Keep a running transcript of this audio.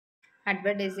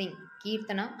Advertising.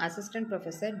 Keerthana, Assistant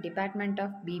Professor, Department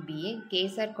of BBA,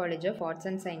 KSR College of Arts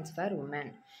and Science for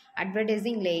Women.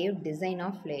 Advertising layout, design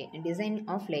of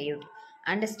layout.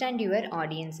 Understand your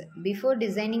audience. Before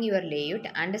designing your layout,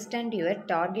 understand your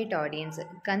target audience.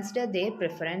 Consider their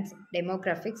preference,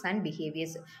 demographics, and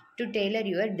behaviors to tailor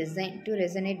your design to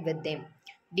resonate with them.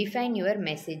 Define your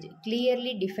message.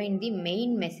 Clearly define the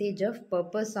main message of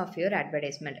purpose of your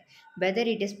advertisement. Whether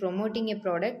it is promoting a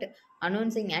product,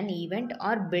 announcing an event,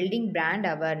 or building brand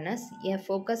awareness, a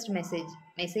focused message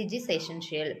is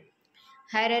essential.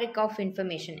 Hierarchy of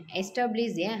information.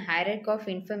 Establish a hierarchy of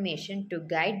information to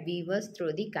guide viewers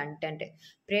through the content.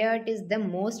 Prioritize the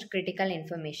most critical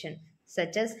information,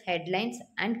 such as headlines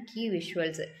and key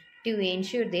visuals, to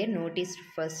ensure they are noticed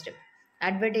first.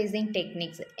 Advertising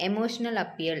techniques. Emotional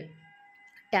appeal.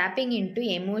 Tapping into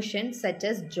emotions such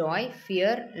as joy,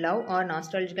 fear, love, or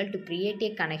nostalgia to create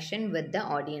a connection with the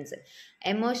audience.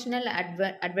 Emotional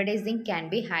advertising can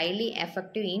be highly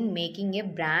effective in making a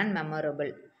brand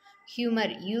memorable. Humor.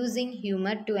 Using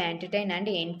humor to entertain and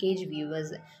engage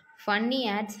viewers. Funny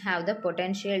ads have the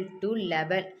potential to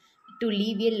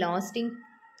leave a lasting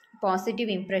positive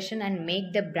impression and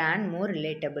make the brand more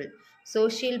relatable.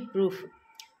 Social proof.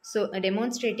 So,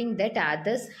 demonstrating that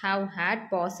others have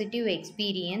had positive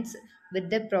experience with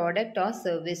the product or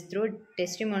service through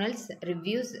testimonials,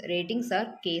 reviews, ratings,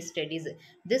 or case studies.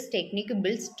 This technique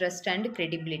builds trust and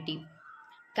credibility.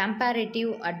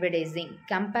 Comparative advertising.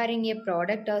 Comparing a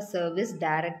product or service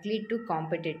directly to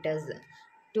competitors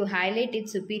to highlight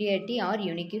its superiority or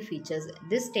unique features.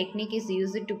 This technique is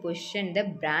used to position the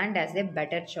brand as a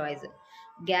better choice.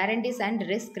 Guarantees and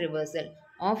risk reversal.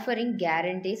 Offering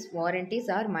guarantees, warranties,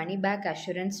 or money back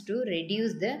assurance to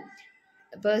reduce the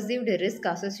perceived risk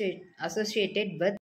associated with